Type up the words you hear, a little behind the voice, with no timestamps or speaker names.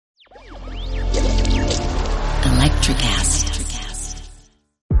Electricast.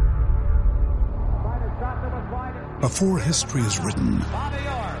 Before history is written,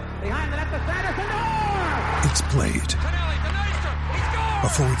 it's played.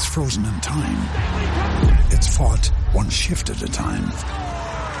 Before it's frozen in time, it's fought one shift at a time.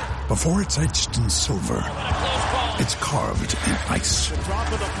 Before it's etched in silver, it's carved in ice.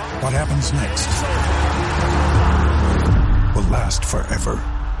 What happens next will last forever.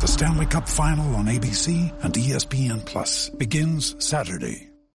 The Stanley Cup Final on ABC and ESPN Plus begins Saturday.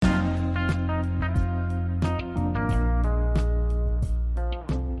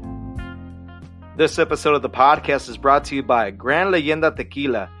 This episode of the podcast is brought to you by Gran Leyenda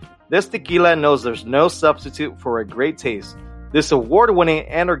Tequila. This tequila knows there's no substitute for a great taste. This award-winning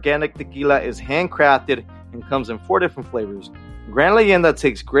and organic tequila is handcrafted and comes in 4 different flavors. Gran Leyenda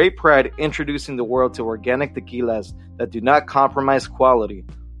takes great pride introducing the world to organic tequilas that do not compromise quality.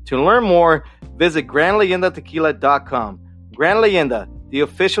 To learn more, visit GranLeyendaTequila.com. Gran Leyenda, the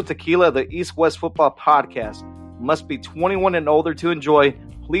official tequila of the East West Football Podcast. Must be 21 and older to enjoy.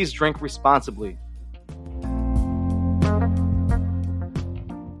 Please drink responsibly.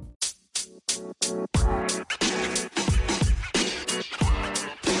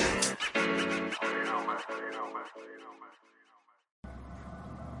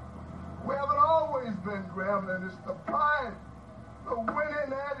 We haven't always been Grambling. It's the pride, the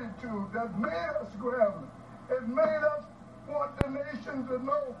winning attitude that made us Grambling. It made us want the nation to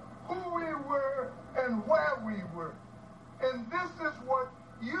know who we were and where we were. And this is what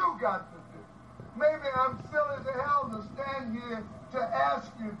you got to do. Maybe I'm silly as hell to stand here to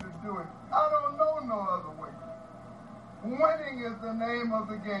ask you to do it. I don't know no other way. Winning is the name of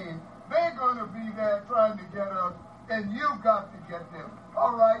the game. They're going to be there trying to get us, and you got to get them.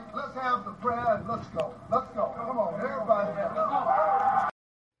 All right, let's have the prayer and let's go. Let's go. Come on, everybody.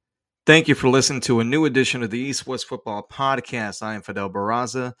 Thank you for listening to a new edition of the East West Football Podcast. I am Fidel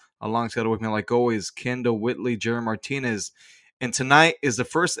Barraza. Alongside with me, like always, Kendall Whitley, Jerry Martinez. And tonight is the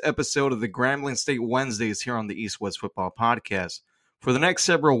first episode of the Grambling State Wednesdays here on the East West Football Podcast. For the next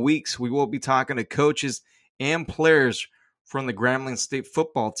several weeks, we will be talking to coaches and players from the Grambling State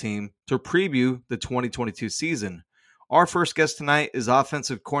football team to preview the 2022 season. Our first guest tonight is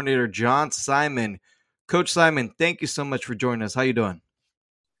offensive coordinator John Simon. Coach Simon, thank you so much for joining us. How you doing?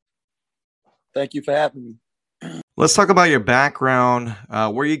 Thank you for having me. Let's talk about your background,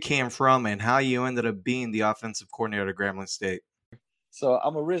 where you came from, and how you ended up being the offensive coordinator at Grambling State. So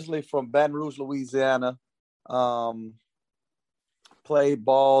I'm originally from Baton Rouge, Louisiana. Played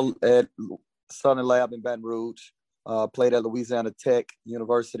ball at Southern Lab in Baton Rouge. Played at Louisiana Tech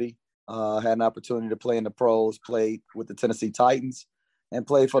University. Had an opportunity to play in the pros. Played with the Tennessee Titans and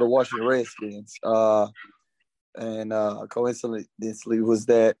played for the Washington Redskins. And coincidentally was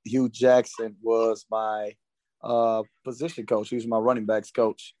that Hugh Jackson was my position coach. He was my running backs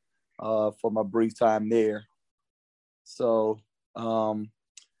coach for my brief time there. So, and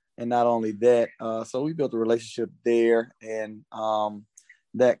not only that, so we built a relationship there, and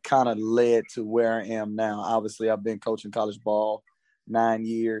that kind of led to where I am now. Obviously, I've been coaching college ball 9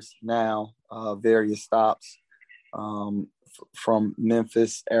 years now, various stops from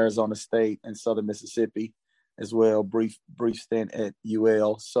Memphis, Arizona State, and Southern Mississippi as well. Brief stint at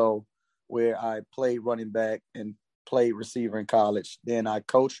UL. So where I played running back and played receiver in college. Then I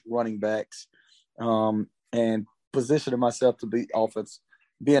coached running backs and positioned myself to be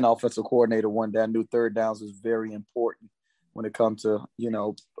an offensive coordinator one day. I knew third downs was very important when it comes to,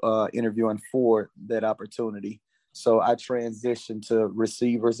 interviewing for that opportunity. So I transitioned to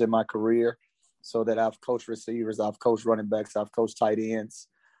receivers in my career so that I've coached receivers, I've coached running backs, I've coached tight ends.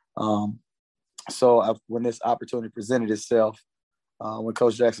 When this opportunity presented itself, when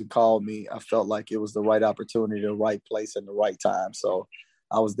Coach Jackson called me, I felt like it was the right opportunity, the right place, and the right time. So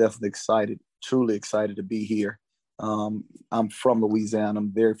I was definitely excited, truly excited to be here. I'm from Louisiana.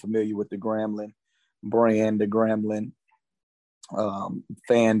 I'm very familiar with the Grambling brand, the Grambling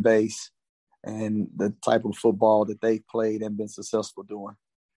fan base, and the type of football that they've played and been successful doing.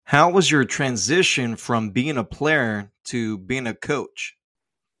 How was your transition from being a player to being a coach?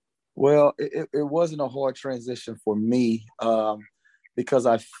 Well, it wasn't a hard transition for me because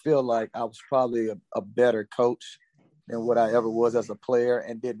I feel like I was probably a better coach than what I ever was as a player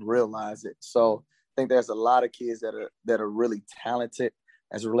and didn't realize it. So I think there's a lot of kids that are really talented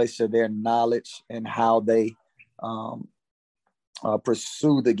as it relates to their knowledge and how they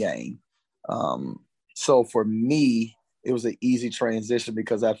pursue the game. So for me, it was an easy transition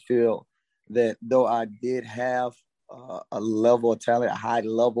because I feel that though I did have a level of talent, a high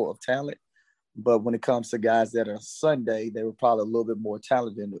level of talent, but when it comes to guys that are Sunday, they were probably a little bit more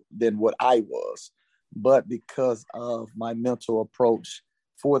talented than what I was. but because of my mental approach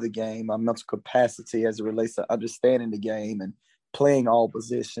for the game, my mental capacity as it relates to understanding the game and playing all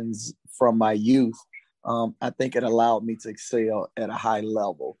positions from my youth, I think it allowed me to excel at a high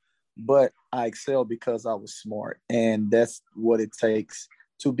level. But I excel because I was smart, and that's what it takes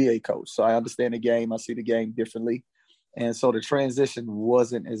to be a coach. So I understand the game. I see the game differently. And so the transition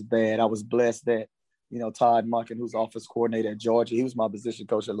wasn't as bad. I was blessed that, Todd Monken, who's offense coordinator at Georgia, he was my position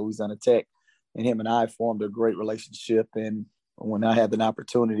coach at Louisiana Tech, and him and I formed a great relationship. And when I had an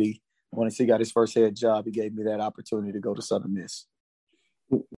opportunity, once he got his first head job, he gave me that opportunity to go to Southern Miss.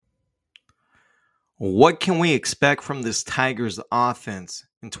 What can we expect from this Tigers offense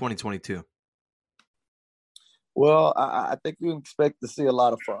in 2022? Well, I think you expect to see a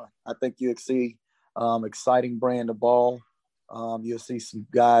lot of fun. I think you'll see exciting brand of ball. You'll see some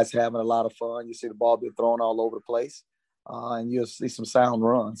guys having a lot of fun. You see the ball being thrown all over the place, and you'll see some sound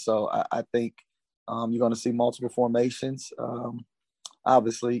runs. So I think you're going to see multiple formations.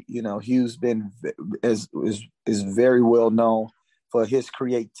 Obviously, Hugh's been is very well known for his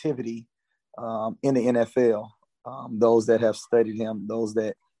creativity in the NFL. Those that have studied him, those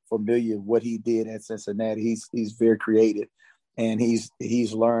that familiar with what he did at Cincinnati, he's very creative, and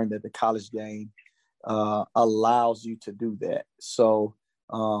he's learned that the college game allows you to do that. So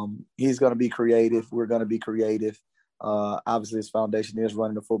he's going to be creative. We're going to be creative. Obviously, his foundation is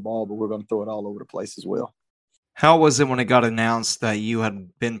running the football, but we're going to throw it all over the place as well. How was it when it got announced that you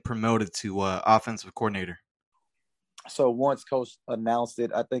had been promoted to offensive coordinator? So once Coach announced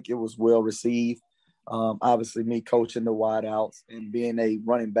it, I think it was well received. Obviously, me coaching the wideouts and being a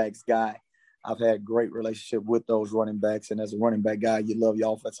running backs guy, I've had great relationship with those running backs. And as a running back guy, you love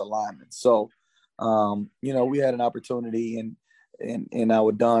your offensive linemen. So, we had an opportunity in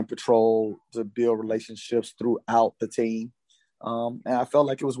our Dawn Patrol to build relationships throughout the team. And I felt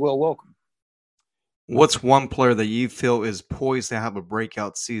like it was well welcome. What's one player that you feel is poised to have a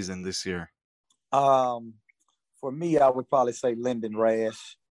breakout season this year? For me, I would probably say Lyndon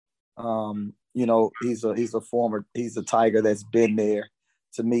Rash. He's a Tiger that's been there.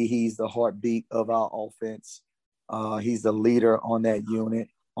 To me, he's the heartbeat of our offense. He's the leader on that unit,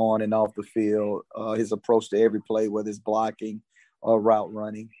 on and off the field. His approach to every play, whether it's blocking or route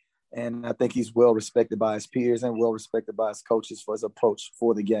running. And I think he's well respected by his peers and well respected by his coaches for his approach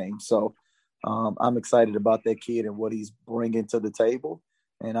for the game. So I'm excited about that kid and what he's bringing to the table.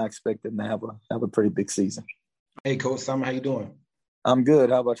 And I expect him to have a pretty big season. Hey, Coach Simon, how you doing? I'm good.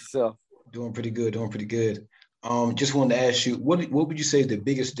 How about yourself? Doing pretty good. Just wanted to ask you, what would you say is the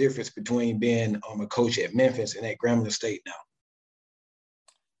biggest difference between being a coach at Memphis and at Grambling State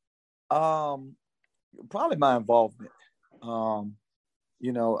now? Probably my involvement. I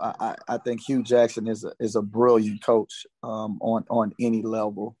think Hugh Jackson is a brilliant coach on any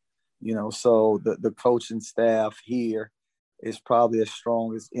level. So the coaching staff here is probably as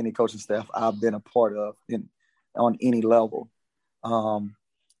strong as any coaching staff I've been a part of on any level.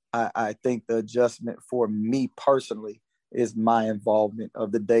 I think the adjustment for me personally is my involvement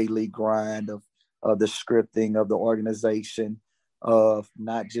of the daily grind of the scripting of the organization, of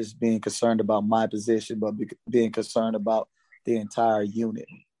not just being concerned about my position, but being concerned about the entire unit.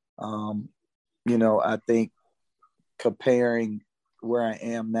 I think comparing where I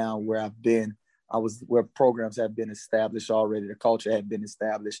am now, where I've been, where programs have been established already, the culture had been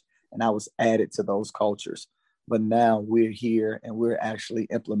established, and I was added to those cultures. But now we're here and we're actually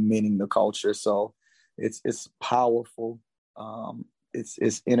implementing the culture. So it's powerful.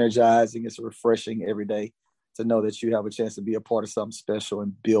 It's energizing. It's refreshing every day to know that you have a chance to be a part of something special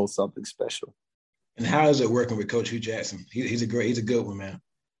and build something special. And how is it working with Coach Hugh Jackson? He's a good one, man.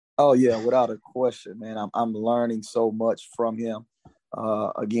 Oh yeah, without a question, man. I'm learning so much from him.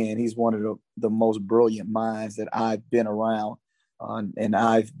 Again, he's one of the most brilliant minds that I've been around. And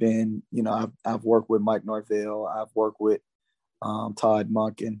I've been, I've worked with Mike Norvell. I've worked with Todd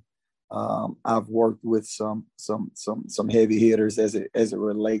Monken. I've worked with some heavy hitters as it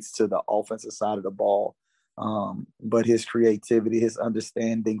relates to the offensive side of the ball. But his creativity, his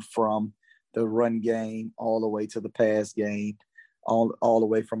understanding from the run game all the way to the pass game, all the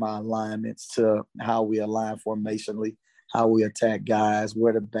way from our alignments to how we align formationally, how we attack guys,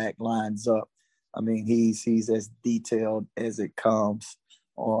 where the back lines up. I mean, he's as detailed as it comes,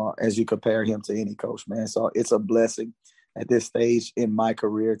 or as you compare him to any coach, man. So it's a blessing at this stage in my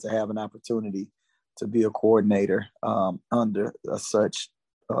career to have an opportunity to be a coordinator under such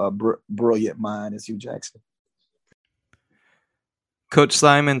brilliant mind as Hugh Jackson. Coach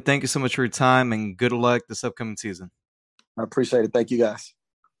Simon, thank you so much for your time and good luck this upcoming season. I appreciate it. Thank you, guys.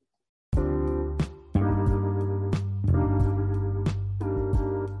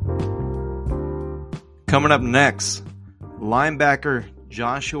 Coming up next, linebacker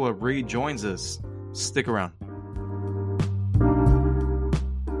Joshua Reed joins us. Stick around.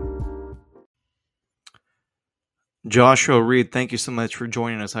 Joshua Reed, thank you so much for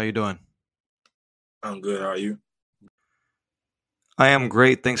joining us. How you doing? I'm good. How are you? I am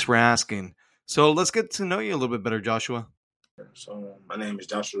great. Thanks for asking. So let's get to know you a little bit better, Joshua. So my name is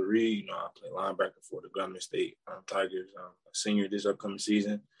Joshua Reed. I play linebacker for the Grambling State Tigers. I'm a senior this upcoming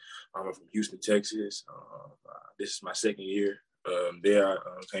season. I'm from Houston, Texas. This is my second year. There I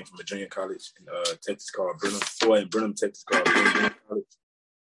came from a junior college in Texas called Brenham, Texas called Brenham College.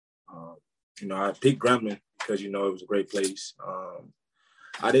 I picked Grambling because, it was a great place.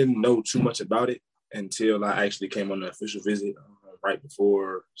 I didn't know too much about it until I actually came on an official visit right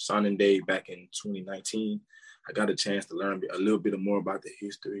before signing day back in 2019. I got a chance to learn a little bit more about the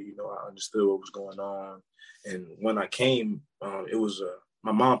history. I understood what was going on. And when I came, it was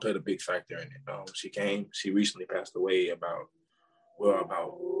my mom played a big factor in it. She came. She recently passed away about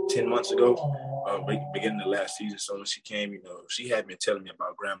 10 months ago, beginning of last season. So when she came, she had been telling me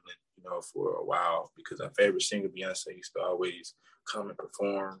about Grambling, for a while because her favorite singer, Beyonce, used to always come and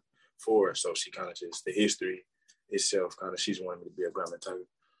perform for her. So she kind of just, the history itself, she's wanted me to be a Grambling Tiger.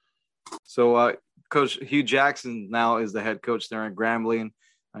 So Coach Hue Jackson now is the head coach there at Grambling.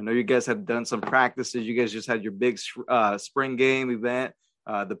 I know you guys have done some practices. You guys just had your big spring game event.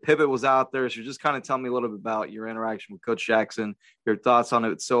 The pivot was out there. So just kind of tell me a little bit about your interaction with Coach Jackson, your thoughts on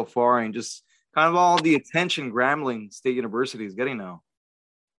it so far, and just kind of all the attention Grambling State University is getting now.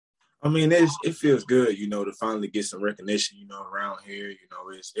 I mean, it feels good, to finally get some recognition, around here.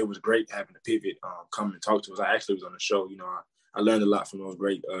 It was great having the pivot come and talk to us. I actually was on the show. I learned a lot from those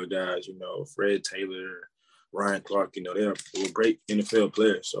great guys, Fred Taylor, Ryan Clark. They were great NFL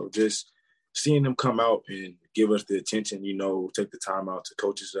players. So just seeing them come out and give us the attention, take the time out to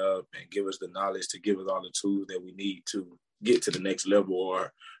coach us up and give us the knowledge, to give us all the tools that we need to get to the next level,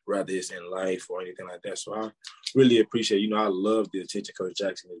 or rather it's in life or anything like that. So I really appreciate, I love the attention Coach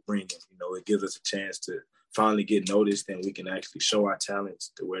Jackson is bringing. It gives us a chance to finally get noticed and we can actually show our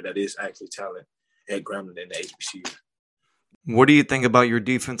talents to where that is actually talent at Grambling and the HBCU. What do you think about your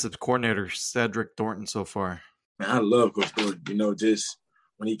defensive coordinator, Cedric Thornton, so far? Man, I love Coach Thornton. Just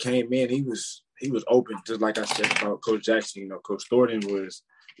when he came in, he was open, just like I said about Coach Jackson. Coach Thornton was,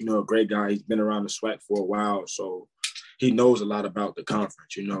 a great guy. He's been around the SWAC for a while, so he knows a lot about the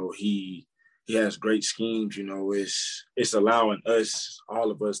conference. He has great schemes. It's allowing us,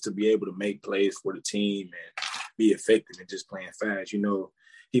 all of us, to be able to make plays for the team and be effective and just playing fast.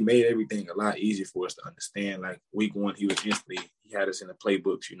 He made everything a lot easier for us to understand. Like week one, he had us in the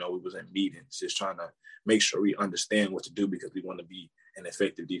playbooks. We was in meetings, just trying to make sure we understand what to do because we want to be an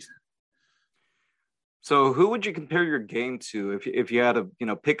effective defense. So who would you compare your game to if you had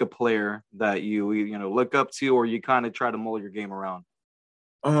to, pick a player that you look up to, or you kind of try to mold your game around?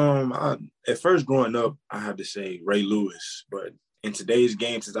 At first growing up, I had to say Ray Lewis, but in today's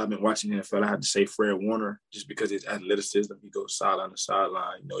game, since I've been watching NFL, I had to say Fred Warner, just because his athleticism, he goes sideline to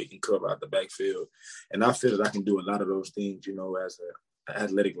sideline, he can cover out the backfield. And I feel that I can do a lot of those things, as an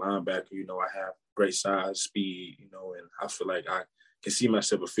athletic linebacker. I have great size, speed, and I feel like I can see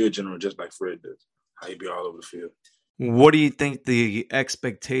myself a field general just like Fred does. He'd be all over the field. What do you think the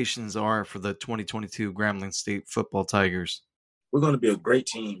expectations are for the 2022 Grambling State Football Tigers? We're going to be a great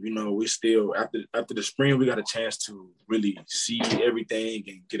team. We still, after the spring, we got a chance to really see everything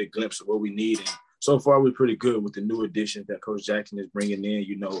and get a glimpse of what we need. And so far, we're pretty good with the new additions that Coach Jackson is bringing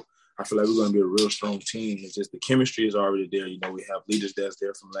in. I feel like we're going to be a real strong team. It's just the chemistry is already there. We have leaders that's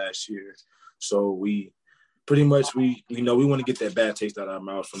there from last year. So we pretty much, we want to get that bad taste out of our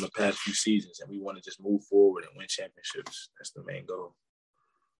mouths from the past few seasons, and we want to just move forward and win championships. That's the main goal.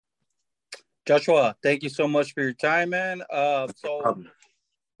 Joshua, thank you so much for your time, man. So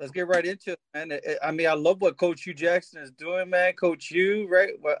let's get right into it, man. I love what Coach Hue Jackson is doing, man. Coach Hue,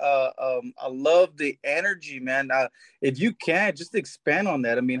 right? I love the energy, man. If you can, just expand on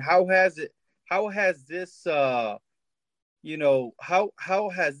that. How has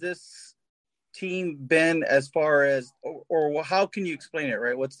this team been as far as, or how can you explain it,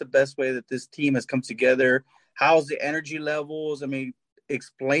 right? What's the best way that this team has come together? How's the energy levels?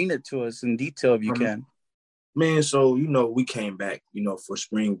 Explain it to us in detail if you can. Man, so, we came back, for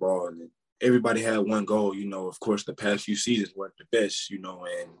spring ball, and everybody had one goal. Of course, the past few seasons weren't the best, and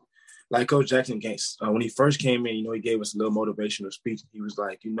like Coach Jackson, when he first came in, he gave us a little motivational speech. He was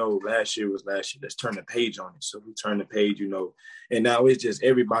like, last year was last year. Let's turn the page on it. So we turned the page, and now it's just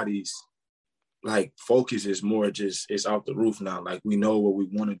everybody's like focus is more just it's off the roof now. Like we know what we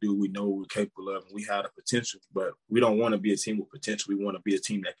want to do, we know what we're capable of, and we have the potential. But we don't want to be a team with potential. We want to be a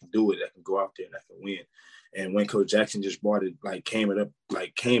team that can do it, that can go out there and that can win. And when Coach Jackson just brought it, like came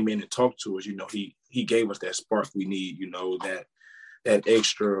in and talked to us, you know, he gave us that spark we need, you know, that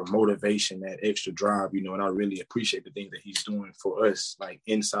extra motivation, that extra drive, you know, and I really appreciate the things that he's doing for us, like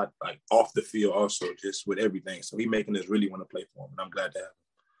inside, like off the field also, just with everything. So he's making us really want to play for him, and I'm glad to have him.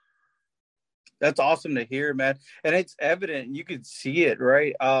 That's awesome to hear, man. And it's evident. You can see it,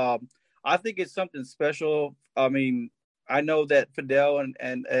 right? I think it's something special. I mean, I know that Fidel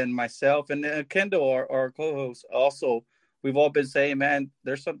and myself and Kendall, our co-host, also, we've all been saying, man,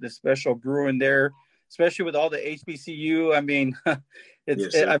 there's something special brewing there, especially with all the HBCU. I mean,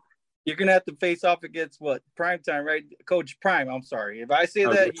 you're going to have to face off against Primetime, right? Coach Prime, I'm sorry. If I say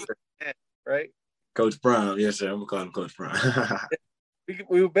that, right? Coach Prime, yes, sir. I'm going to call him Coach Prime.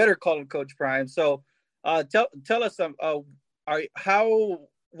 We better call him Coach Prime. So tell us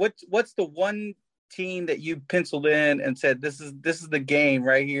what's the one team that you penciled in and said this is the game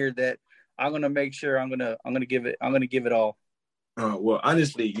right here that I'm gonna make sure I'm gonna give it all. Well,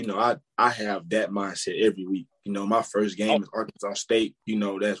 honestly, you know, I have that mindset every week. You know, my first game is Arkansas State. You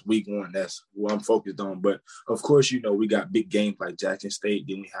know, that's week 1. That's what I'm focused on. But, of course, you know, we got big games like Jackson State.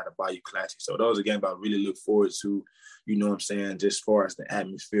 Then we had a Bayou Classic. So those are games I really look forward to, you know what I'm saying, just as far as the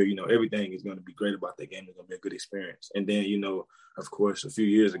atmosphere. You know, everything is going to be great about that game. It's going to be a good experience. And then, you know, of course, a few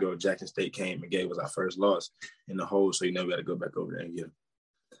years ago, Jackson State came and gave us our first loss in the hole. So, you know, we got to go back over there and get them.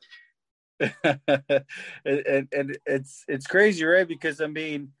 and it's crazy, right? Because I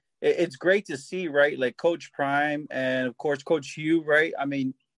mean, it's great to see, right? Like Coach Prime and of course Coach Hugh, right? I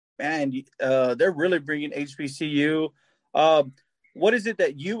mean, man, they're really bringing HBCU. What is it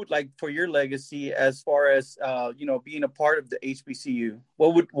that you would like for your legacy as far as you know, being a part of the HBCU?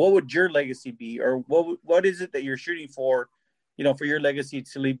 What would your legacy be, or what is it that you're shooting for, you know, for your legacy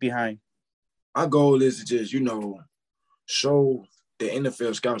to leave behind? Our goal is to just, you know, show the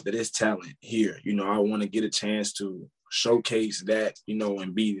NFL scouts that it's talent here. You know, I want to get a chance to showcase that, you know,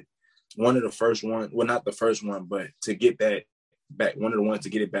 and be one of the first one. Well, not the first one, but to get that back, one of the ones to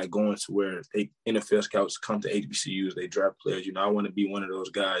get it back going to where NFL scouts come to HBCUs, they draft players. You know, I want to be one of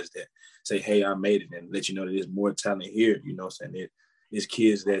those guys that say, hey, I made it, and let you know that there's more talent here. You know what I'm saying? There's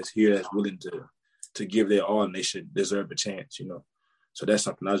kids that's here that's willing to give their all, and they should deserve a chance, you know. So that's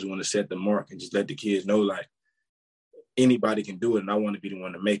something I just want to set the mark and just let the kids know, like, anybody can do it, and I want to be the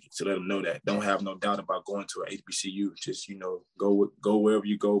one to make it, to let them know that. Don't have no doubt about going to an HBCU. Just, you know, go wherever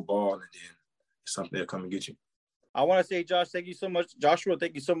you go, ball, and then something will come and get you. I want to say, Josh, thank you so much. Joshua,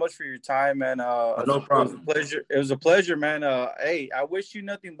 thank you so much for your time, man. No problem. It was a pleasure, man. Hey, I wish you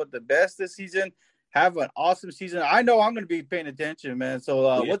nothing but the best this season. Have an awesome season. I know I'm going to be paying attention, man.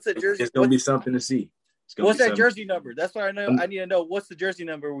 So what's the jersey? It's going to be something to see. What's that jersey number? That's what I know. I need to know. What's the jersey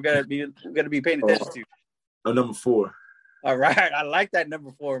number we're going to be paying attention to? Number 4. All right. I like that number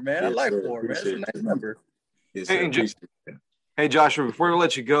 4, man. Yes, I like 4, man. That's a nice number. Yes, hey, Joshua, before we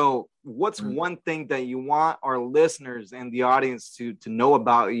let you go, what's one thing that you want our listeners and the audience to know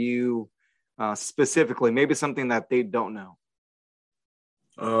about you specifically? Maybe something that they don't know.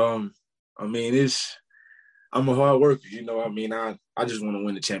 I mean, I'm a hard worker. You know, I mean, I just want to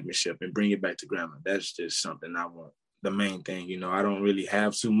win the championship and bring it back to Grambling. That's just something I want. The main thing, you know, I don't really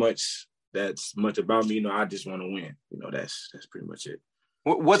have too much that's much about me. You know, I just want to win. You know, that's pretty much it.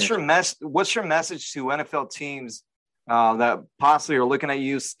 What's your message to NFL teams that possibly are looking at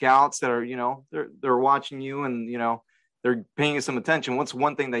you, scouts that are, you know, they're watching you and, you know, they're paying you some attention? What's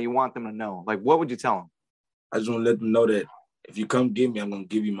one thing that you want them to know? Like, what would you tell them? I just want to let them know that if you come get me, I'm going to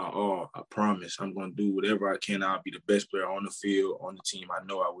give you my all. I promise. I'm going to do whatever I can. I'll be the best player on the field, on the team. I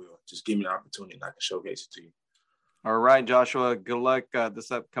know I will. Just give me the opportunity and I can showcase it to you. All right, Joshua, good luck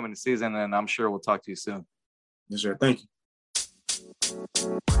this upcoming season, and I'm sure we'll talk to you soon. Yes, sir. Thank you.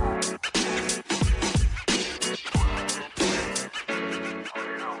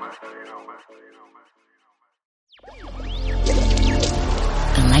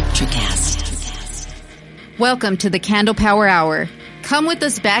 Electricast. Welcome to the Candle Power Hour. Come with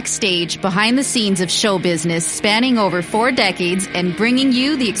us backstage behind the scenes of show business spanning over 4 decades and bringing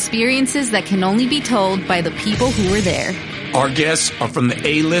you the experiences that can only be told by the people who were there. Our guests are from the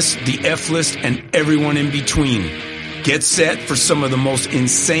A-list, the F-list, and everyone in between. Get set for some of the most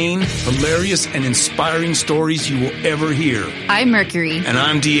insane, hilarious, and inspiring stories you will ever hear. I'm Mercury. And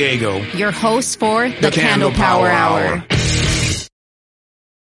I'm Diego. Your hosts for the Candle Power Hour.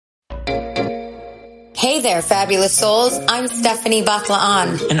 Hey there, fabulous souls. I'm Stephanie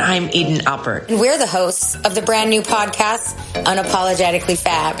Baklaan. And I'm Eden Alpert. And we're the hosts of the brand new podcast, Unapologetically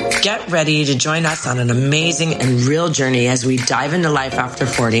Fab. Get ready to join us on an amazing and real journey as we dive into life after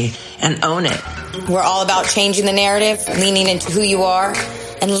 40 and own it. We're all about changing the narrative, leaning into who you are,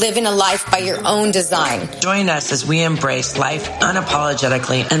 and living a life by your own design. Join us as we embrace life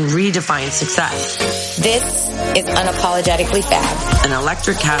unapologetically and redefine success. This is Unapologetically Fab, an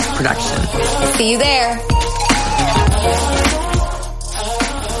Electric Cast production. See you there.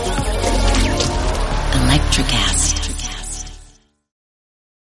 Electricast.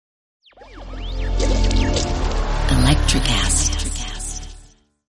 Electricast.